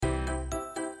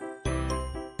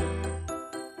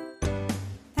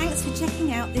Thanks for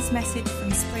checking out this message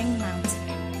from Spring Mount.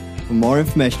 For more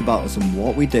information about us and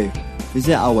what we do,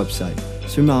 visit our website,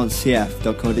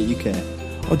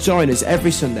 springmountcf.co.uk. Or join us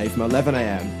every Sunday from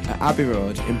 11am at Abbey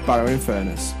Road in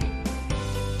Barrow-in-Furness.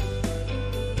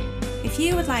 If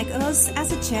you would like us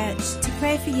as a church to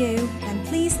pray for you, then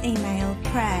please email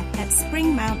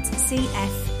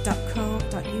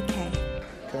prayer@springmountcf.co.uk.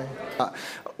 Okay.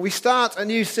 We start a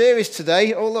new series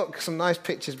today. Oh, look, some nice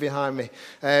pictures behind me.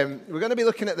 We're going to be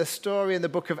looking at the story in the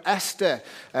book of Esther.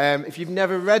 If you've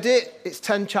never read it, it's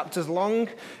 10 chapters long.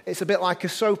 It's a bit like a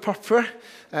soap opera.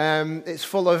 It's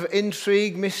full of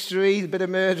intrigue, mystery, a bit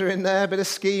of murder in there, a bit of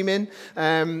scheming.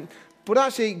 But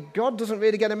actually, God doesn't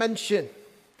really get a mention.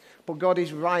 But God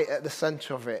is right at the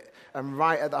center of it and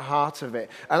right at the heart of it.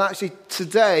 And actually,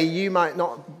 today, you might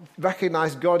not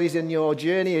recognize God is in your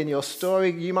journey, in your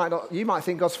story. You might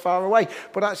think God's far away.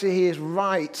 But actually, he is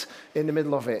right in the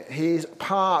middle of it. He is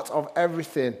part of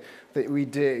everything that we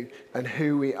do and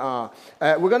who we are.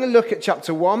 We're going to look at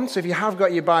chapter 1. So if you have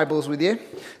got your Bibles with you,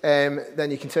 then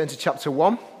you can turn to chapter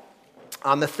 1.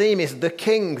 And the theme is the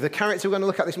King. The character we're going to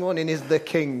look at this morning is the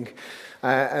King.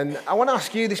 And I want to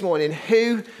ask you this morning,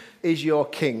 who is your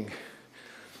King?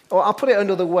 Or I'll put it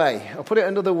another way,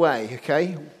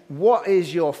 okay? What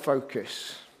is your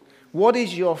focus? What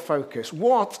is your focus?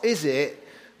 What is it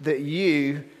that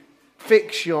you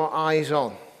fix your eyes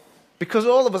on? Because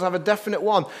all of us have a definite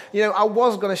one. You know, I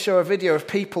was going to show a video of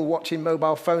people watching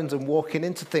mobile phones and walking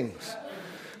into things.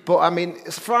 But, I mean,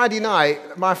 it's Friday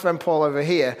night, my friend Paul over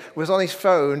here was on his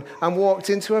phone and walked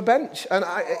into a bench. And,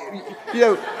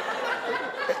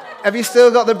 have you still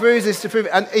got the bruises to prove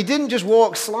it? And he didn't just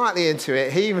walk slightly into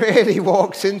it. He really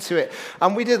walked into it.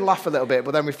 And we did laugh a little bit,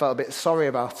 but then we felt a bit sorry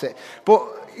about it. But,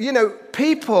 you know,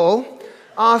 people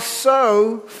are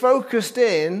so focused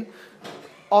in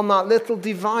on that little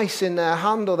device in their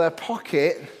hand or their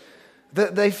pocket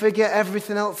that they forget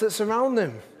everything else that's around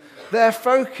them. Their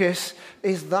focus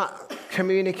is that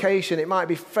communication. It might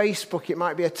be Facebook, it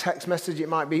might be a text message, it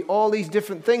might be all these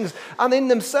different things. And in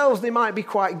themselves, they might be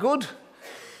quite good.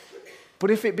 But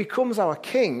if it becomes our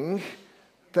king,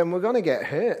 then we're going to get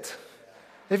hurt.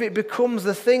 If it becomes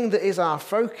the thing that is our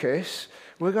focus,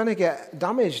 we're going to get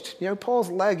damaged. You know,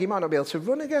 Paul's leg, he might not be able to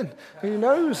run again. Who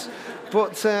knows?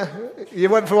 But you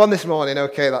went for one this morning.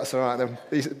 Okay, that's all right then.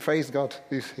 Praise God,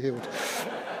 he's healed.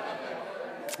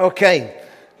 Okay.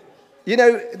 You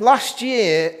know, in the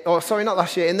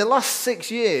last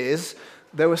 6 years,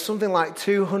 there was something like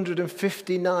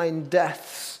 259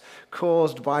 deaths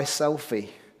caused by selfie.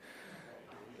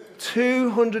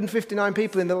 259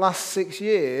 people in the last 6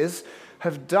 years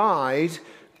have died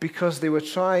because they were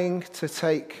trying to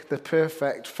take the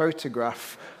perfect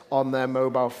photograph on their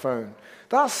mobile phone.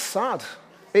 That's sad.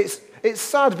 It's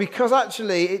sad because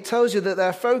actually it tells you that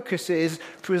their focus is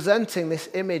presenting this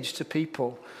image to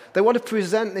people. They want to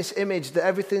present this image that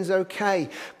everything's okay.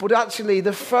 But actually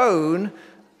the phone,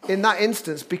 in that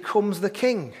instance, becomes the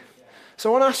king. So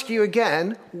I want to ask you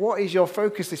again, what is your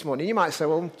focus this morning? You might say,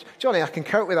 well, Johnny, I can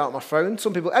cope without my phone.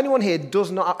 Some people, anyone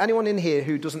in here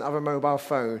who doesn't have a mobile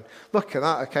phone? Look at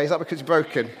that, okay, is that because it's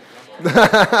broken?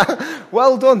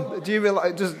 Well done. Do you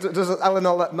realize, does Ellen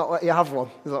not let you have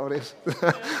one? Is that what it is?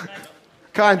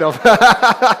 Kind of.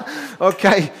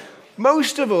 Okay.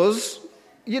 Most of us,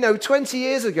 20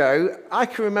 years ago, I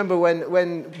can remember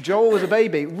when Joel was a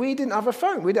baby, we didn't have a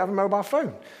phone. We didn't have a mobile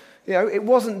phone. It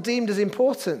wasn't deemed as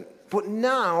important. But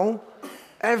now,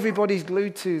 everybody's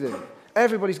glued to them.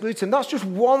 Everybody's glued to them. That's just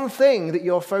one thing that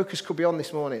your focus could be on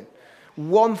this morning.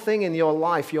 One thing in your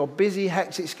life, your busy,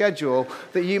 hectic schedule,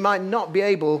 that you might not be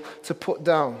able to put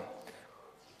down.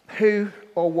 Who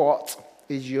or what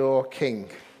is your king?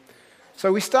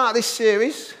 So we start this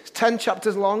series. It's 10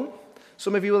 chapters long.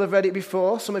 Some of you will have read it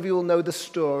before. Some of you will know the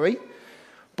story.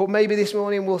 But maybe this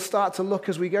morning we'll start to look,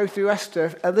 as we go through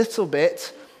Esther, a little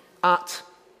bit at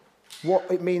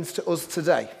what it means to us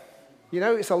today.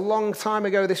 It's a long time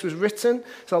ago this was written.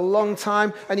 It's a long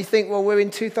time. And you think, well, we're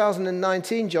in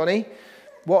 2019, Johnny.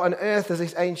 What on earth has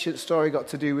this ancient story got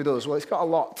to do with us? Well, it's got a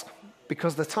lot.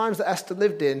 Because the times that Esther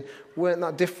lived in weren't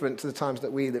that different to the times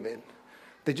that we live in.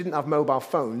 They didn't have mobile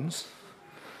phones,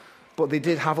 but they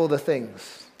did have other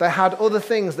things. They had other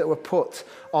things that were put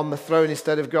on the throne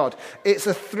instead of God. It's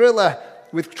a thriller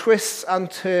with twists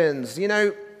and turns.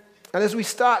 And as we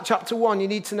start chapter 1, you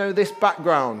need to know this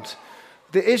background.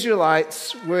 The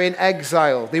Israelites were in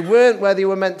exile. They weren't where they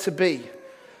were meant to be.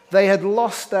 They had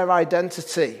lost their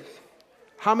identity.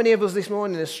 How many of us this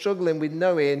morning are struggling with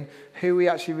knowing who we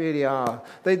actually really are?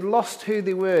 They'd lost who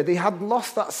they were. They had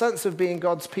lost that sense of being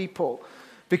God's people.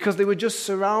 because they were just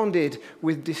surrounded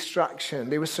with distraction.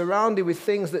 They were surrounded with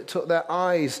things that took their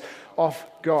eyes off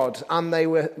God, and they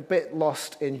were a bit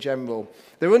lost in general.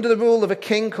 They were under the rule of a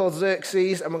king called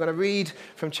Xerxes, and we're going to read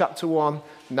from chapter 1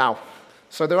 now.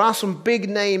 So there are some big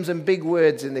names and big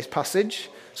words in this passage,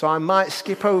 so I might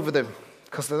skip over them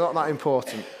because they're not that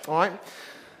important. All right?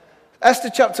 Esther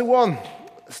chapter 1,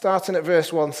 starting at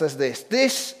verse 1, says this.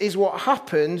 This is what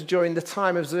happened during the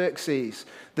time of Xerxes.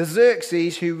 The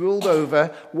Xerxes who ruled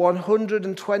over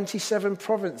 127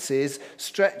 provinces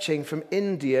stretching from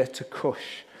India to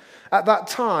Kush. At that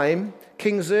time,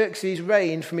 King Xerxes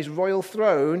reigned from his royal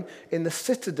throne in the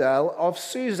citadel of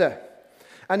Susa.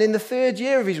 And in the 3rd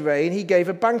year of his reign, he gave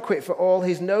a banquet for all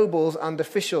his nobles and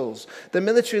officials, the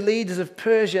military leaders of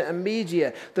Persia and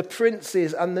Media, the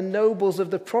princes and the nobles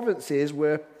of the provinces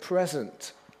were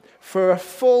present. For a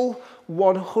full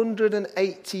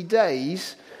 180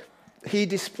 days, he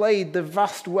displayed the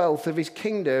vast wealth of his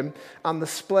kingdom and the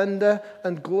splendor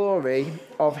and glory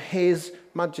of his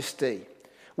majesty.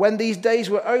 When these days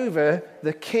were over,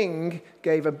 the king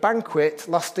gave a banquet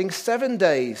lasting 7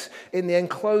 days in the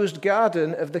enclosed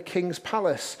garden of the king's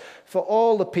palace for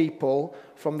all the people,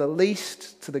 from the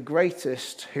least to the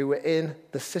greatest, who were in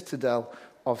the citadel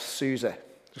of Susa.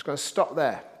 Just going to stop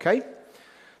there, okay?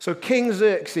 So King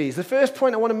Xerxes. The first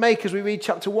point I want to make as we read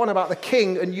chapter 1 about the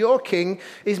king and your king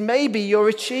is maybe your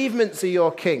achievements are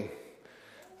your king.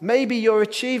 Maybe your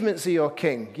achievements are your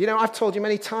king. You know, I've told you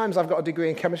many times I've got a degree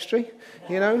in chemistry,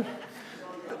 you know.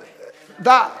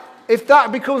 If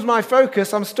that becomes my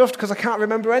focus, I'm stuffed because I can't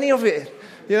remember any of it.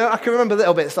 You know, I can remember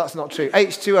little bits, that's not true.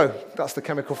 H2O, that's the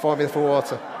chemical formula for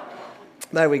water.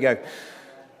 There we go.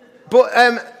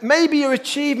 But maybe your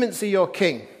achievements are your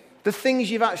king. The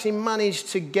things you've actually managed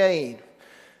to gain.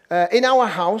 In our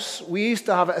house, we used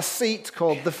to have a seat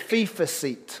called the FIFA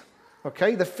seat.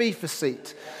 Okay, the FIFA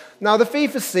seat. Now, the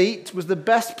FIFA seat was the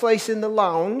best place in the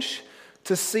lounge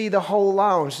to see the whole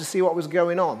lounge, to see what was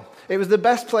going on. It was the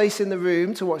best place in the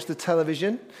room to watch the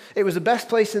television. It was the best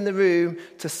place in the room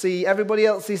to see everybody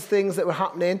else's things that were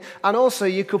happening. And also,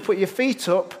 you could put your feet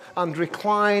up and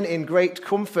recline in great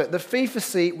comfort. The FIFA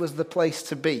seat was the place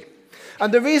to be.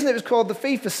 And the reason it was called the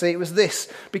FIFA seat was this,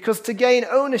 because to gain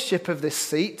ownership of this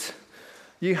seat,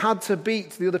 you had to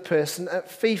beat the other person at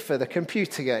FIFA, the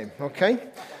computer game, okay?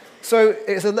 So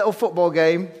it's a little football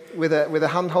game with a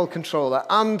handheld controller.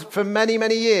 And for many,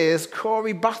 many years,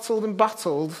 Corey battled and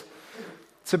battled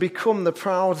to become the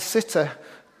proud sitter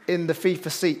in the FIFA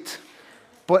seat.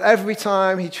 But every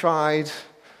time he tried,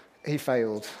 he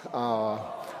failed.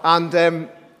 And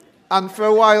for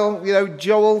a while, you know,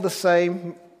 Joel the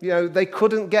same. You know, they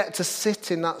couldn't get to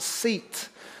sit in that seat.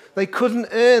 They couldn't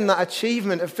earn that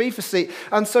achievement of FIFA seat.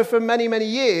 And so for many, many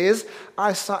years,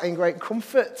 I sat in great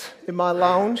comfort in my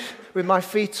lounge with my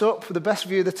feet up, with the best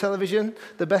view of the television,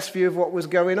 the best view of what was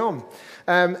going on.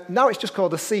 Now it's just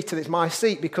called a seat, and it's my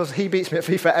seat because he beats me at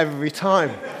FIFA every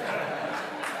time.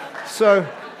 So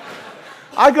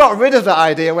I got rid of that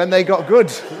idea when they got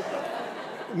good.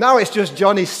 Now it's just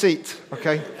Johnny's seat,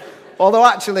 okay? Although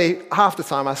actually, half the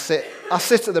time I sit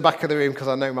at the back of the room because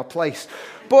I know my place.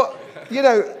 But, you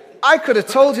know, I could have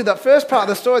told you that first part of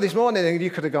the story this morning and you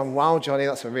could have gone, wow, Johnny,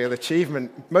 that's a real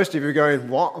achievement. Most of you are going,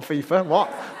 what, FIFA?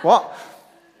 What?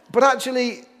 But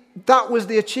actually, that was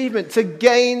the achievement. To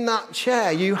gain that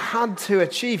chair, you had to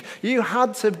achieve. You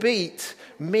had to beat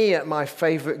me at my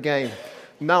favourite game.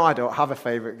 Now I don't have a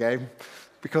favourite game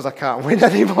because I can't win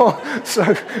anymore.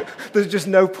 So there's just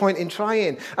no point in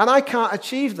trying. And I can't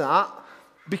achieve that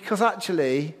because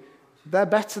actually they're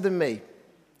better than me.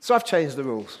 So I've changed the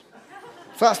rules.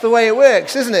 So that's the way it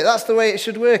works, isn't it? That's the way it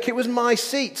should work. It was my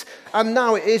seat, and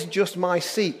now it is just my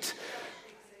seat.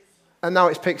 And now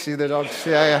it's Pixie the dog.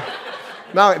 Yeah.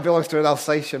 Now it belongs to an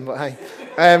Alsatian, but hey.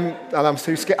 And I'm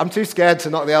too scared to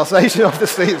knock the Alsatian off the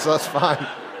seat, so that's fine.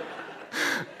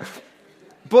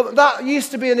 But that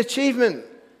used to be an achievement.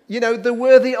 You know, there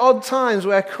were the odd times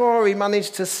where Corey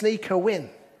managed to sneak a win.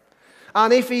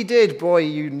 And if he did, boy,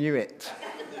 you knew it.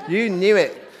 You knew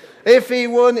it. If he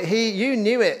won, you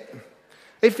knew it.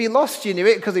 If he lost, you knew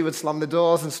it because he would slam the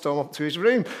doors and storm up to his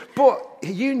room. But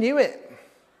you knew it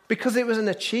because it was an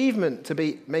achievement to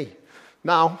beat me.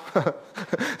 Now,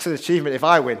 it's an achievement if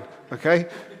I win, okay?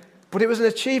 But it was an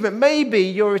achievement. Maybe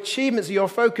your achievements are your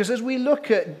focus. As we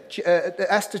look at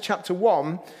Esther chapter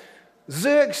 1,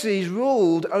 Xerxes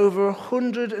ruled over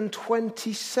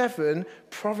 127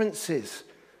 provinces.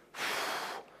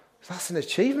 That's an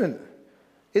achievement.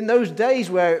 In those days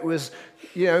where it was,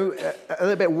 you know, a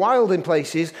little bit wild in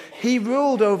places, he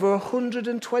ruled over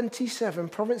 127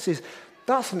 provinces.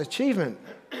 That's an achievement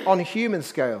on a human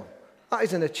scale. That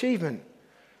is an achievement.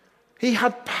 He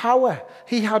had power.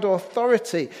 He had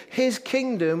authority. His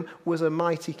kingdom was a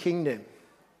mighty kingdom.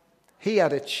 He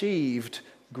had achieved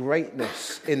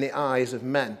greatness in the eyes of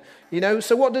men.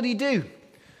 So what did he do?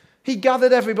 He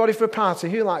gathered everybody for a party.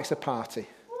 Who likes a party?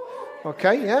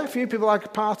 Okay, yeah, a few people like a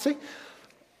party.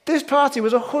 This party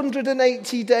was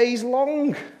 180 days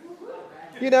long.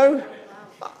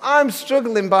 I'm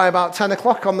struggling by about 10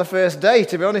 o'clock on the first day,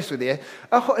 to be honest with you.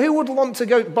 Who would want to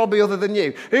go, Bobby, other than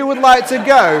you? Who would like to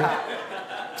go?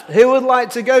 Who would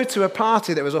like to go to a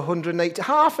party that was 180,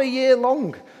 half a year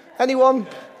long? Anyone?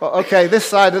 Well, okay, this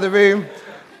side of the room.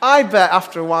 I bet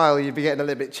after a while you'd be getting a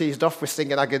little bit cheesed off with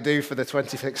singing Agadoo for the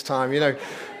 26th time,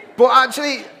 But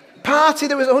actually, party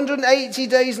that was 180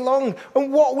 days long.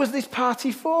 And what was this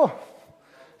party for?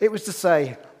 It was to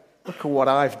say, look at what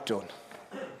I've done.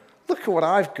 Look at what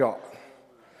I've got.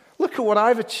 Look at what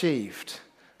I've achieved.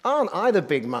 Aren't I the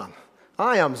big man?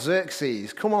 I am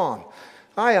Xerxes. Come on.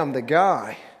 I am the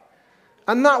guy.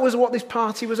 And that was what this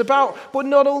party was about. But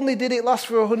not only did it last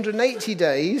for 180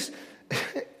 days,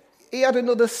 he had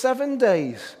another 7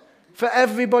 days for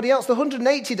everybody else. The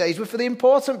 180 days were for the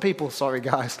important people. Sorry,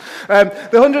 guys. The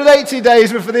 180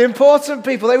 days were for the important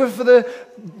people. They were for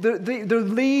the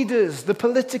leaders, the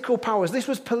political powers. This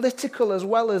was political as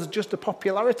well as just a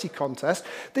popularity contest.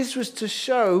 This was to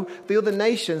show the other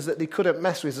nations that they couldn't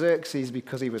mess with Xerxes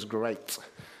because he was great.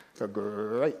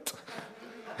 Great.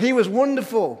 He was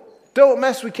wonderful. Don't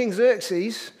mess with King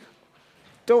Xerxes.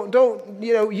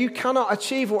 You cannot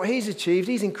achieve what he's achieved.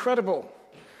 He's incredible.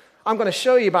 I'm going to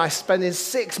show you by spending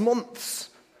 6 months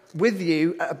with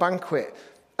you at a banquet.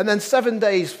 And then 7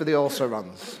 days for the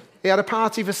also-rans. He had a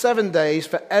party for 7 days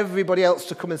for everybody else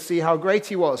to come and see how great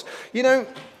he was. I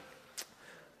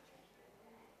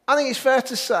think it's fair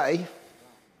to say,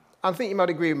 I think you might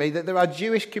agree with me, that there are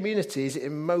Jewish communities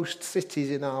in most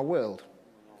cities in our world.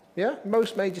 Yeah?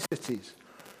 Most major cities.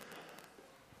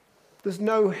 There's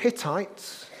no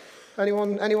Hittites.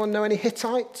 Anyone know any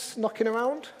Hittites knocking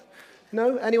around?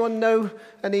 No? Anyone know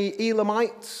any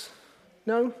Elamites?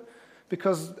 No?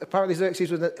 Because apparently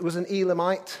Xerxes was an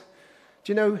Elamite.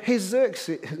 Do you know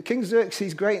King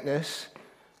Xerxes' greatness?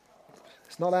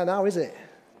 It's not there now, is it?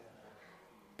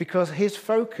 Because his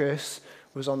focus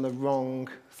was on the wrong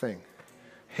thing.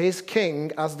 His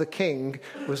king, as the king,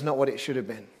 was not what it should have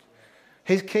been.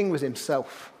 His king was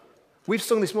himself. We've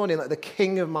sung this morning like the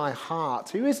king of my heart.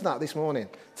 Who is that this morning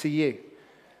to you?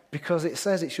 Because it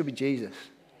says it should be Jesus.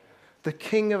 The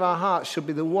king of our hearts should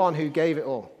be the one who gave it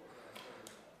all.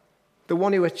 The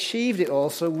one who achieved it all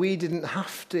so we didn't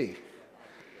have to.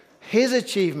 His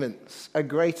achievements are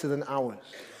greater than ours.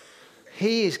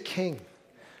 He is king.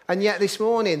 And yet this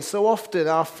morning, so often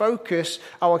our focus,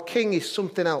 our king is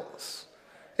something else.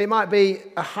 It might be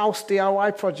a house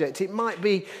DIY project. It might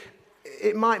be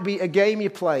a game you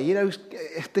play.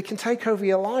 They can take over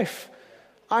your life.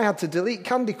 I had to delete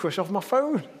Candy Crush off my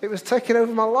phone. It was taking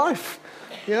over my life.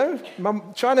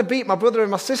 I'm trying to beat my brother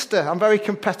and my sister. I'm very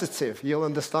competitive. You'll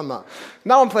understand that.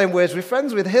 Now I'm playing Words with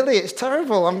Friends with Hilly. It's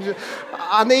terrible.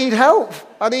 I need help.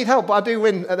 But I do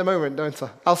win at the moment, don't I?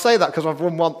 I'll say that because I've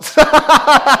won once.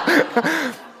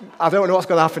 I don't know what's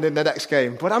going to happen in the next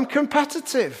game, but I'm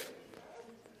competitive.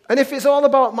 And if it's all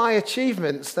about my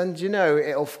achievements, then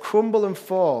it'll crumble and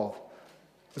fall.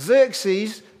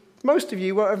 Xerxes, most of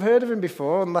you won't have heard of him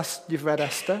before unless you've read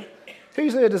Esther.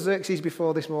 Who's heard of Xerxes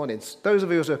before this morning? Those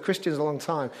of you who are Christians a long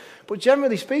time. But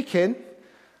generally speaking,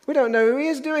 we don't know who he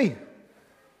is, do we?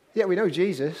 Yet we know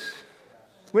Jesus.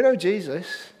 We know Jesus.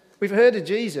 We've heard of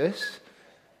Jesus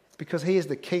because he is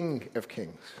the King of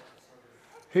Kings.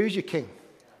 Who's your king?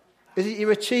 Is it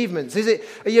your achievements?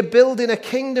 Are you building a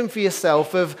kingdom for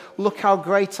yourself of, look how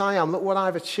great I am, look what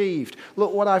I've achieved,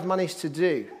 look what I've managed to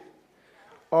do?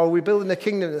 Or are we building a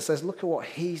kingdom that says, look at what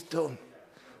he's done.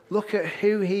 Look at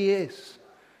who he is.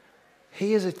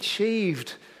 He has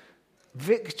achieved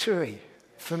victory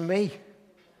for me.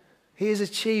 He has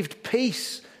achieved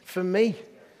peace for me.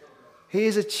 He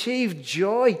has achieved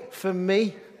joy for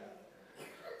me.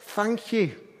 Thank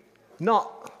you.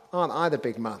 Aren't I the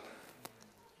big man?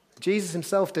 Jesus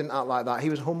himself didn't act like that. He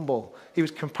was humble. He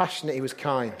was compassionate. He was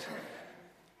kind.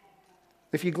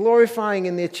 If you're glorifying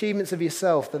in the achievements of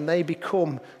yourself, then they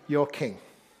become your king.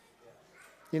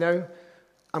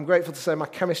 I'm grateful to say my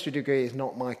chemistry degree is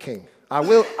not my king. I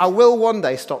will one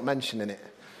day stop mentioning it.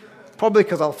 Probably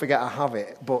because I'll forget I have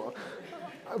it. But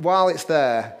while it's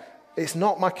there, it's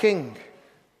not my king.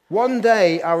 One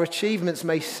day our achievements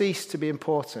may cease to be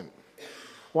important.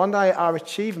 One day our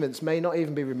achievements may not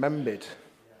even be remembered.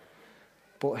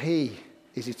 But he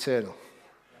is eternal.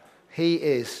 He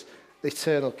is the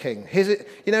eternal king.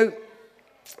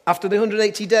 After the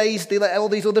 180 days, they let all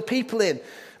these other people in.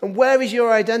 And where is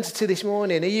your identity this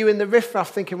morning? Are you in the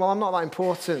riffraff thinking, well, I'm not that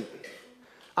important?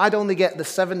 I'd only get the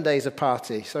 7 days of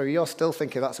party. So you're still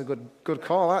thinking that's a good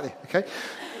call, aren't you? Okay.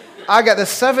 I get the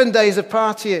 7 days of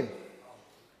partying.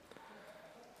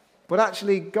 But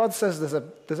actually, God says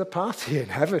there's a party in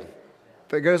heaven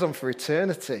that goes on for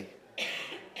eternity.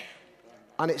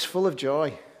 And it's full of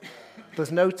joy.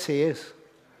 There's no tears.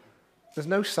 There's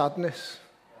no sadness.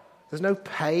 There's no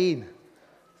pain.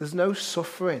 There's no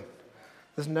suffering.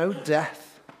 There's no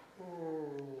death.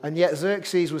 And yet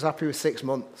Xerxes was happy with 6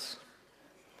 months.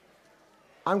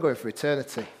 I'm going for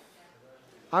eternity.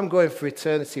 I'm going for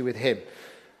eternity with him.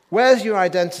 Where's your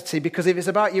identity? Because if it's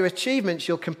about your achievements,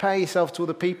 you'll compare yourself to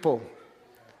other people.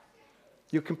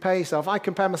 You'll compare yourself. I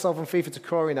compare myself on FIFA to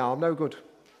Corey now. I'm no good.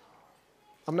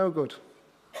 I'm no good.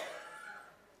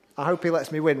 I hope he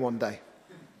lets me win one day.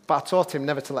 But I taught him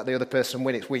never to let the other person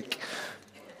win. It's weak.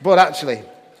 But actually,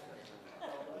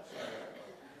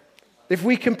 if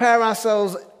we compare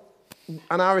ourselves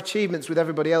and our achievements with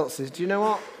everybody else's, do you know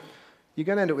what? You're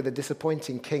going to end up with a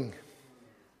disappointing king.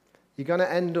 You're going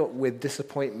to end up with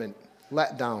disappointment,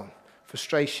 letdown,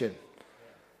 frustration,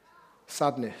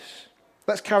 sadness.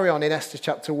 Let's carry on in Esther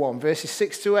chapter 1. Verses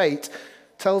 6 to 8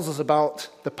 tells us about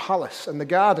the palace and the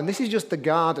garden. This is just the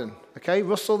garden, okay?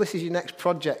 Russell, this is your next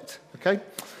project, okay?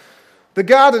 The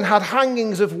garden had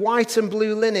hangings of white and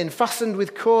blue linen, fastened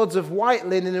with cords of white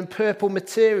linen and purple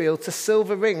material to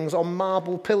silver rings on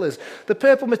marble pillars. The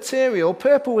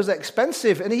purple was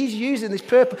expensive, and he's using this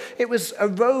purple. It was a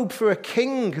robe for a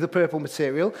king, the purple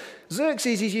material.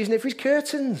 Xerxes is using it for his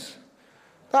curtains.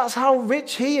 That's how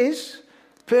rich he is.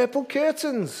 Purple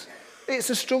curtains. It's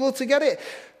a struggle to get it.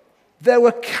 There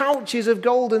were couches of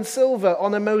gold and silver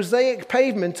on a mosaic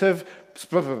pavement of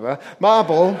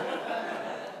marble.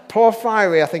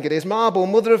 Porphyry, I think it is, marble,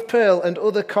 mother of pearl, and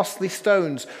other costly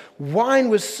stones. Wine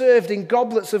was served in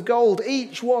goblets of gold,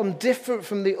 each one different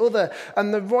from the other,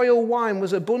 and the royal wine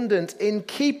was abundant in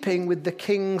keeping with the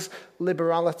king's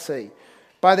liberality.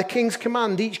 By the king's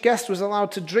command, each guest was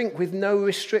allowed to drink with no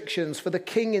restrictions, for the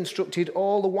king instructed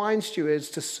all the wine stewards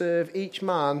to serve each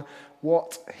man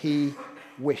what he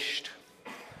wished.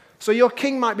 So your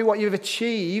king might be what you've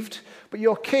achieved, but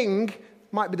your king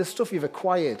might be the stuff you've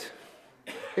acquired.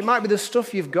 It might be the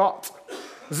stuff you've got.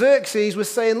 Xerxes was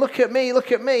saying, look at me,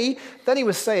 look at me. Then he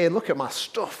was saying, look at my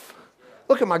stuff.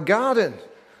 Look at my garden.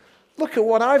 Look at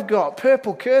what I've got,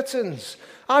 purple curtains.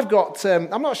 I've got,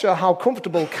 I'm not sure how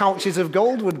comfortable couches of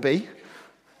gold would be.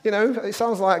 You know, it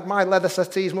sounds like my leather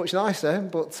settee is much nicer,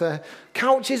 but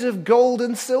couches of gold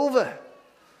and silver.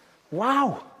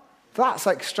 Wow, that's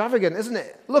extravagant, isn't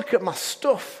it? Look at my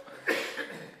stuff.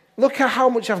 Look at how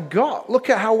much I've got. Look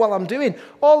at how well I'm doing.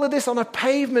 All of this on a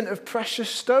pavement of precious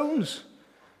stones.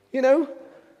 You know,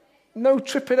 no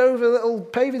tripping over little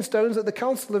paving stones that the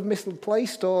council have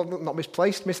misplaced, or not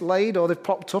misplaced, mislaid, or they've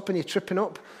popped up and you're tripping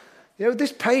up. You know,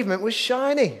 this pavement was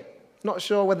shiny. Not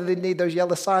sure whether they need those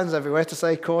yellow signs everywhere to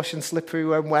say caution slippery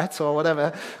when wet or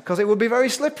whatever, because it would be very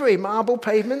slippery. Marble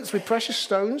pavements with precious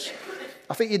stones.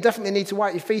 I think you definitely need to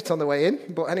wipe your feet on the way in,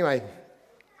 but anyway.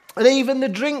 And even the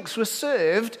drinks were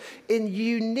served in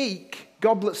unique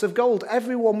goblets of gold.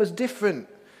 Everyone was different.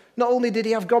 Not only did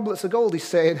he have goblets of gold, he's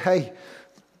saying, hey,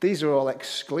 these are all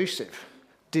exclusive,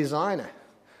 designer,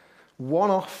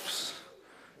 one-offs,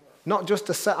 not just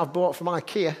a set I've bought from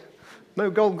IKEA. No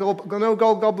gold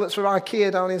goblets from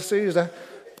IKEA down in Susa.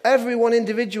 Everyone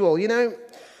individual. You know,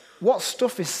 what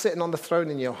stuff is sitting on the throne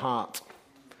in your heart?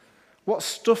 What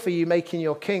stuff are you making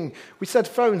your king? We said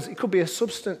phones, it could be a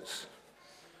substance.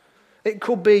 It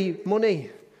could be money.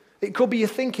 It could be you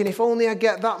thinking, if only I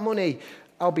get that money,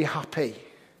 I'll be happy.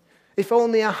 If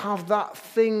only I have that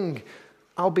thing,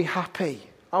 I'll be happy.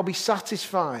 I'll be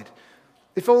satisfied.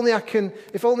 If only I can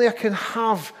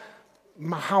have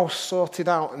my house sorted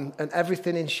out and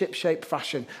everything in ship-shape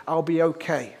fashion, I'll be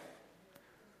okay.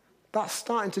 That's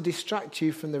starting to distract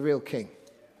you from the real king.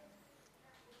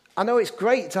 I know it's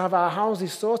great to have our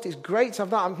houses sorted. It's great to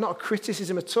have that. I'm not a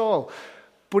criticism at all.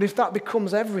 But if that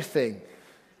becomes everything,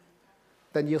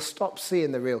 then you'll stop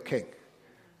seeing the real king.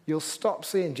 You'll stop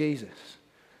seeing Jesus.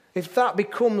 If that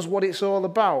becomes what it's all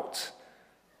about,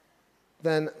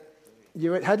 then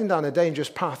you're heading down a dangerous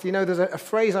path. You know, there's a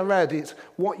phrase I read, it's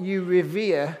what you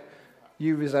revere,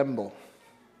 you resemble.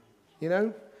 You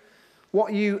know?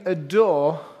 What you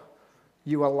adore,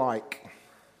 you are like.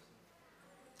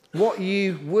 What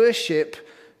you worship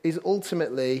is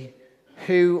ultimately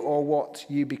who or what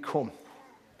you become.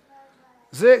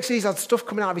 Xerxes had stuff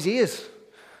coming out of his ears.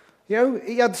 You know,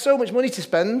 he had so much money to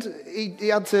spend, he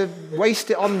had to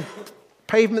waste it on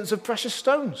pavements of precious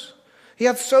stones. He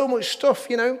had so much stuff,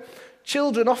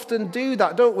 Children often do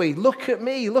that, don't we? Look at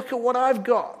me. Look at what I've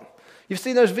got. You've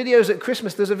seen those videos at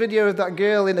Christmas. There's a video of that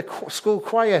girl in the school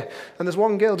choir, and there's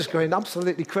one girl just going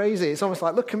absolutely crazy. It's almost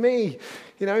like, look at me.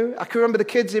 I can remember the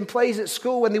kids in plays at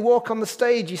school, when they walk on the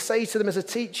stage, you say to them as a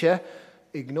teacher,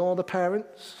 ignore the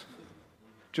parents.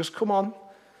 Just come on.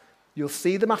 You'll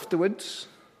see them afterwards.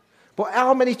 But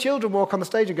how many children walk on the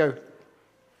stage and go,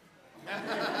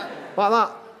 like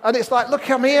that? And it's like, look,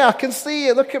 I'm here. I can see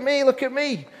you. Look at me. Look at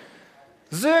me.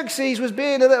 Xerxes was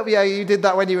being a little... Yeah, you did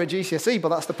that when you were at GCSE, but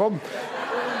that's the problem.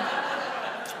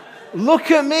 Look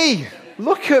at me.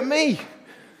 Look at me.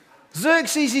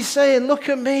 Xerxes is saying, look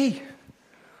at me.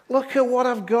 Look at what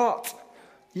I've got.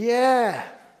 Yeah.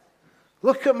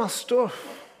 Look at my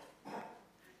stuff.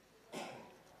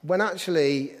 When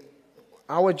actually,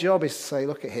 our job is to say,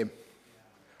 look at him.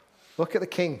 Look at the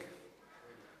king.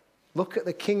 Look at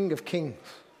the King of Kings.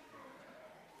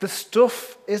 The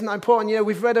stuff isn't important.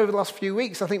 We've read over the last few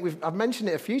weeks, I think I've mentioned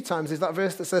it a few times, is that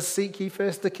verse that says, seek ye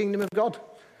first the kingdom of God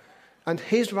and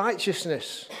his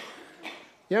righteousness.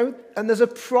 And there's a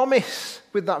promise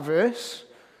with that verse.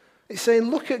 It's saying,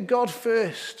 look at God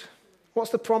first. What's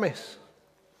the promise?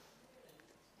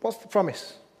 What's the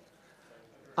promise?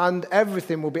 And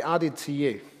everything will be added to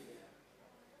you.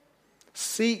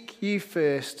 Seek ye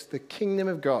first the kingdom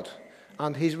of God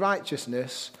and his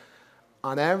righteousness,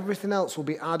 and everything else will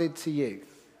be added to you.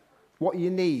 What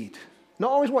you need. Not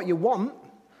always what you want,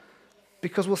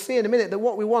 because we'll see in a minute that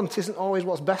what we want isn't always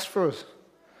what's best for us,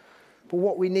 but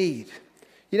what we need.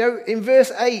 In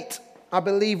verse 8, I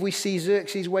believe we see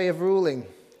Xerxes' way of ruling.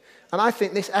 And I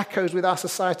think this echoes with our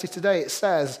society today. It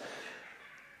says,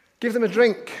 give them a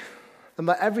drink and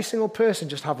let every single person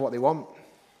just have what they want.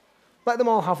 Let them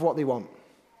all have what they want.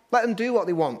 Let them do what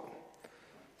they want.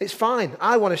 It's fine.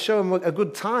 I want to show them a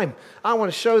good time. I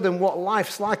want to show them what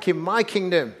life's like in my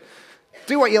kingdom.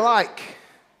 Do what you like.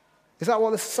 Is that what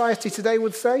the society today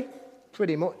would say?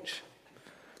 Pretty much.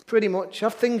 Pretty much.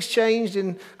 Have things changed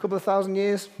in a couple of thousand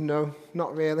years? No,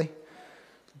 not really.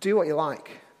 Do what you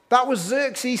like. That was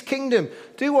Xerxes' kingdom.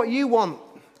 Do what you want.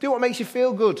 Do what makes you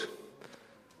feel good.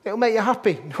 It'll make you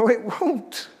happy. No, it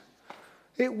won't.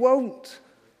 It won't.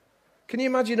 Can you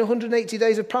imagine 180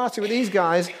 days of party with these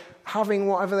guys having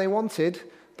whatever they wanted?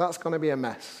 That's going to be a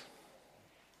mess.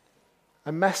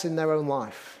 A mess in their own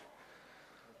life.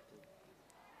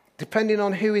 Depending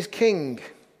on who is king,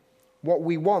 what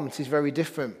we want is very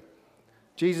different.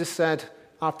 Jesus said,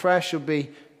 our prayer should be,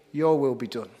 your will be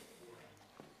done.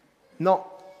 Not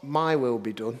my will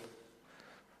be done.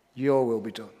 Your will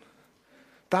be done.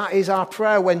 That is our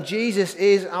prayer when Jesus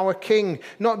is our king.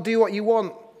 Not do what you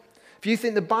want. If you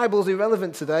think the Bible's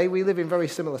irrelevant today, we live in very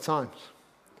similar times.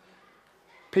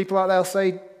 People out there will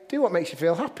say, do what makes you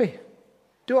feel happy.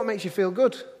 Do what makes you feel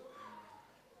good.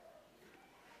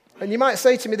 And you might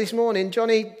say to me this morning,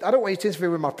 Johnny, I don't want you to interfere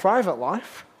with my private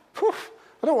life.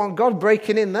 I don't want God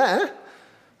breaking in there.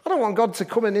 I don't want God to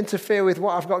come and interfere with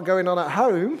what I've got going on at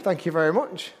home. Thank you very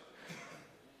much.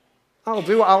 I'll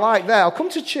do what I like there. I'll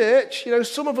come to church.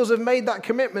 Some of us have made that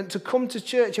commitment to come to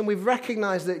church, and we've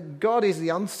recognized that God is the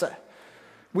answer.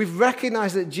 We've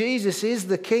recognized that Jesus is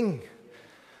the king.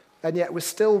 And yet we're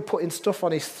still putting stuff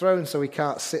on his throne so he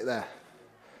can't sit there.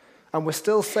 And we're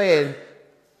still saying,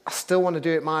 I still want to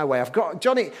do it my way. I've got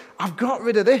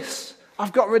rid of this.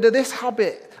 I've got rid of this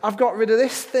habit. I've got rid of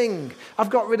this thing. I've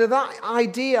got rid of that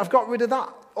idea. I've got rid of that.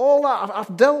 All that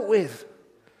I've dealt with.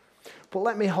 But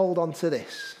let me hold on to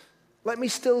this. Let me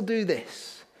still do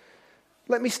this.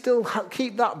 Let me still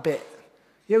keep that bit.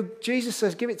 Jesus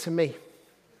says, give it to me.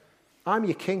 I'm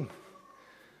your king.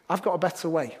 I've got a better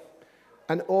way.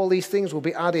 And all these things will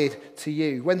be added to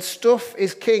you. When stuff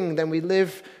is king, then we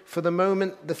live for the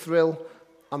moment, the thrill,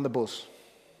 and the buzz.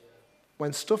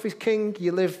 When stuff is king,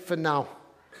 you live for now.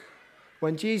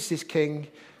 When Jesus is king,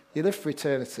 you live for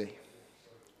eternity.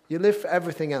 You live for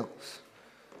everything else.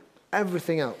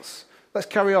 Everything else. Let's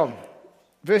carry on.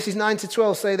 Verses 9 to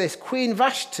 12 say this. Queen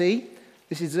Vashti,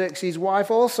 this is Xerxes'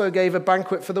 wife, also gave a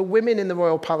banquet for the women in the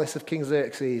royal palace of King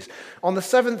Xerxes. On the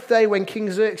seventh day, when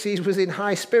King Xerxes was in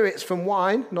high spirits from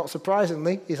wine, not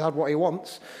surprisingly, he's had what he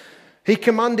wants, he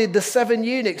commanded the 7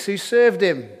 eunuchs who served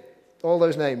him, all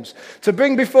those names, to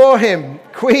bring before him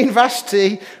Queen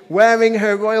Vashti wearing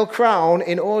her royal crown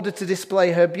in order to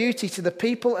display her beauty to the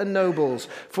people and nobles,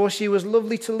 for she was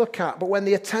lovely to look at. But when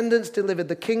the attendants delivered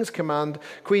the king's command,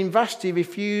 Queen Vashti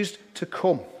refused to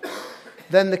come.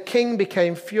 Then the king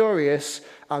became furious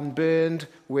and burned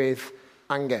with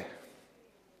anger.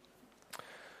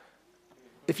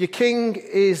 If your king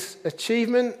is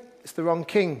achievement, it's the wrong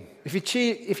king. If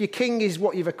your king is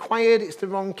what you've acquired, it's the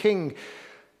wrong king.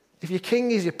 If your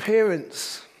king is your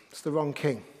appearance, it's the wrong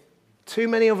king. Too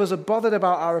many of us are bothered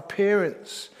about our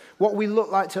appearance, what we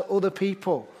look like to other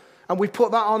people. And we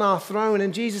put that on our throne.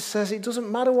 And Jesus says, it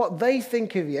doesn't matter what they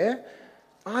think of you.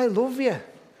 I love you.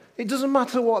 It doesn't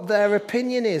matter what their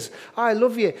opinion is. I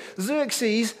love you.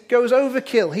 Xerxes goes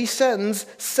overkill. He sends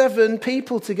 7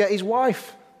 people to get his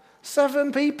wife.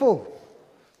 7 people.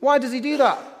 Why does he do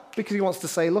that? Because he wants to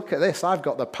say, look at this. I've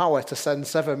got the power to send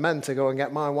 7 men to go and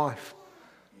get my wife.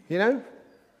 You know?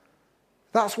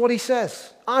 That's what he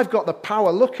says. I've got the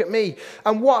power. Look at me.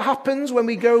 And what happens when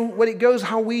it goes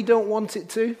how we don't want it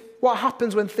to? What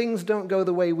happens when things don't go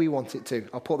the way we want it to?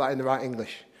 I'll put that in the right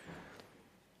English.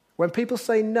 When people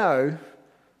say no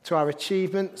to our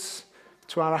achievements,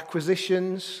 to our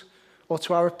acquisitions, or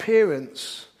to our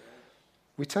appearance,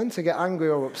 we tend to get angry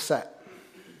or upset.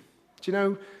 Do you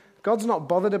know, God's not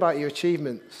bothered about your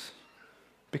achievements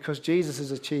because Jesus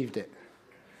has achieved it.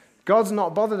 God's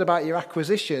not bothered about your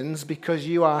acquisitions because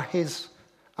you are his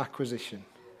acquisition.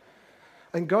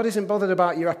 And God isn't bothered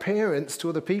about your appearance to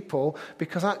other people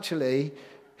because actually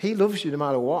he loves you no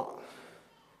matter what.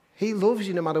 He loves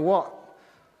you no matter what.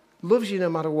 Loves you no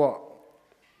matter what.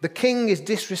 The king is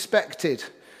disrespected.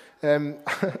 When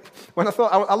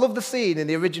I love the scene in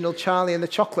the original Charlie and the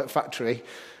Chocolate Factory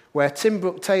where Tim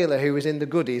Brooke Taylor, who was in the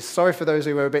Goodies, sorry for those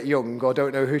who are a bit young or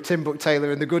don't know who Tim Brooke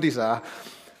Taylor and the Goodies are,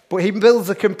 but he builds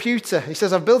a computer. He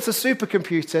says, I've built a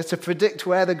supercomputer to predict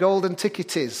where the golden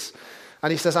ticket is.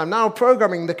 And he says, I'm now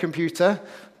programming the computer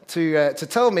to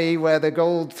tell me where the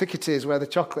gold ticket is, where the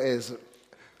chocolate is.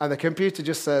 And the computer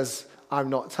just says, I'm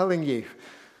not telling you.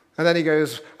 And then he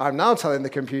goes, I'm now telling the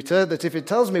computer that if it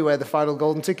tells me where the final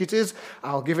golden ticket is,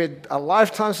 I'll give it a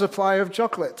lifetime supply of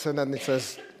chocolate. And then it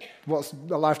says, what's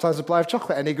a lifetime supply of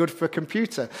chocolate? Any good for a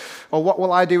computer? Or what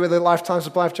will I do with a lifetime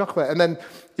supply of chocolate? And then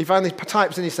he finally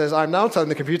types and he says, I'm now telling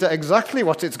the computer exactly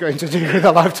what it's going to do with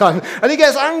a lifetime. And he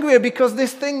gets angrier because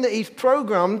this thing that he's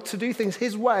programmed to do things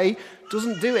his way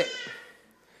doesn't do it.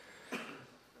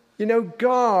 You know,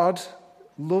 God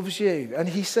loves you. And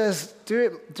he says,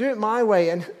 do it my way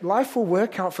and life will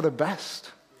work out for the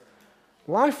best.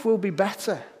 Life will be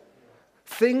better.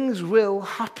 Things will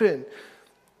happen.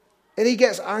 And he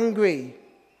gets angry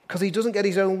because he doesn't get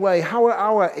his own way. How are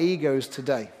our egos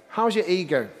today? How's your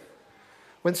ego?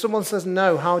 When someone says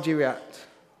no, how do you react?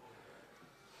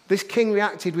 This king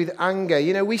reacted with anger.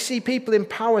 You know, we see people in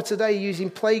power today using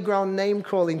playground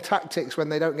name-calling tactics when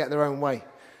they don't get their own way.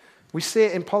 We see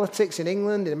it in politics in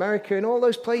England, in America, in all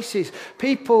those places.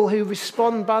 People who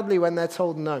respond badly when they're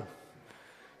told no,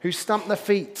 who stamp their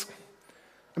feet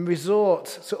and resort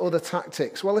to other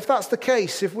tactics. Well, if that's the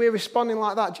case, if we're responding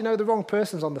like that, do you know the wrong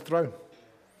person's on the throne?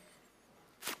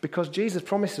 Because Jesus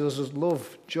promises us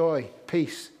love, joy,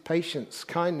 peace, patience,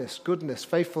 kindness, goodness,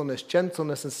 faithfulness,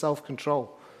 gentleness, and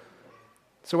self-control.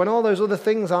 So when all those other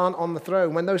things aren't on the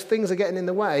throne, when those things are getting in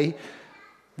the way,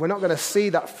 we're not going to see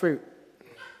that fruit.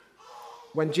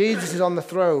 When Jesus is on the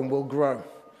throne, we'll grow.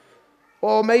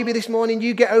 Or maybe this morning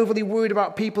you get overly worried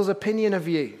about people's opinion of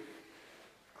you.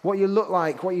 What you look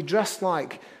like, what you dress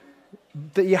like,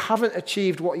 that you haven't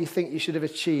achieved what you think you should have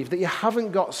achieved, that you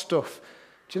haven't got stuff.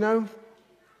 Do you know?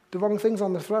 The wrong thing's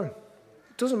on the throne.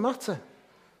 It doesn't matter.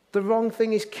 The wrong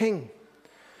thing is king.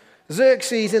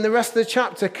 Xerxes, in the rest of the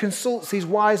chapter, consults his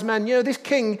wise men. You know, this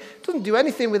king doesn't do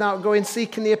anything without going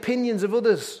seeking the opinions of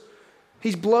others.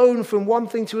 He's blown from one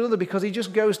thing to another because he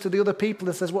just goes to the other people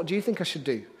and says, what do you think I should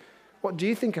do? What do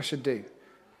you think I should do?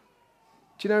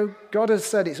 Do you know, God has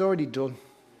said it's already done.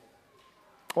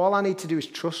 All I need to do is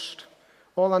trust.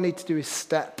 All I need to do is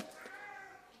step.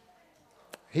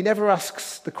 He never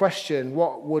asks the question,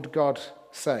 what would God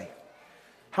say?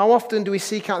 How often do we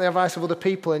seek out the advice of other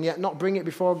people and yet not bring it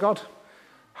before God?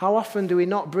 How often do we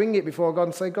not bring it before God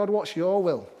and say, God, what's your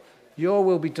will? Your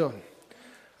will be done.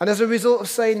 And as a result of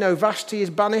saying no, Vashti is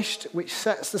banished, which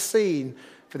sets the scene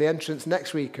for the entrance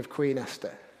next week of Queen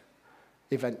Esther,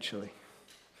 eventually.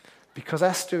 Because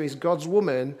Esther is God's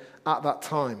woman at that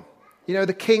time. You know,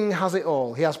 the king has it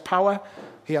all. He has power,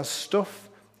 he has stuff,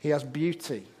 he has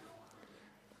beauty.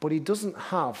 But he doesn't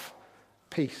have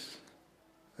peace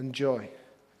and joy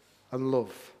and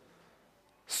love.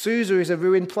 Susa is a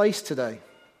ruined place today.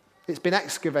 It's been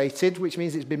excavated, which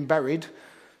means it's been buried.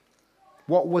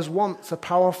 What was once a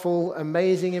powerful,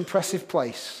 amazing, impressive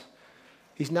place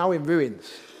is now in ruins.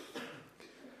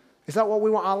 Is that what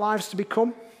we want our lives to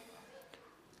become?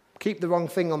 Keep the wrong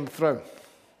thing on the throne.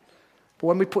 But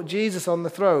when we put Jesus on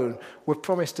the throne, we're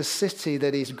promised a city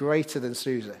that is greater than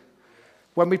Susa.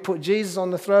 When we put Jesus on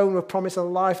the throne, we're promised a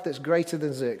life that's greater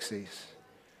than Xerxes.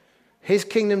 His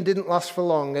kingdom didn't last for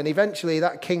long, and eventually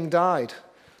that king died.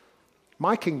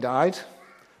 My king died.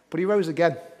 But he rose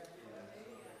again.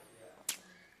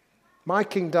 My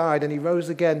king died and he rose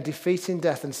again, defeating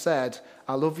death, and said,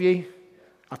 I love you.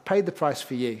 I've paid the price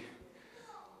for you.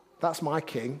 That's my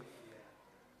king.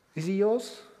 Is he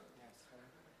yours?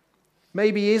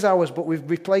 Maybe he is ours, but we've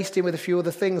replaced him with a few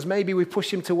other things. Maybe we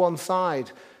push him to one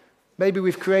side. Maybe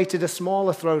we've created a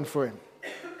smaller throne for him,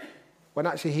 when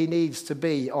actually he needs to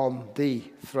be on the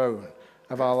throne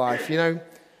of our life. You know,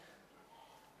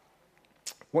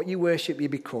 what you worship, you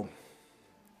become.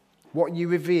 What you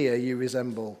revere, you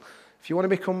resemble. If you want to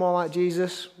become more like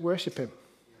Jesus, worship him.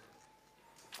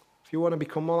 If you want to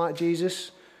become more like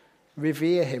Jesus,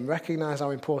 revere him. Recognize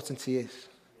how important he is.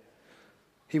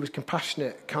 He was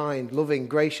compassionate, kind, loving,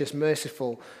 gracious,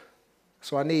 merciful.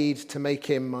 So I need to make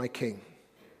him my king.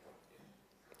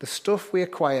 The stuff we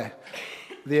acquire,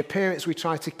 the appearance we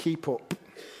try to keep up,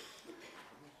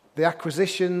 the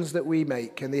acquisitions that we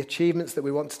make and the achievements that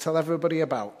we want to tell everybody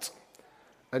about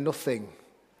are nothing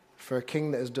for a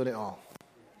king that has done it all.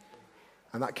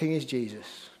 And that king is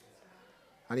Jesus.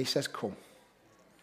 And he says, come.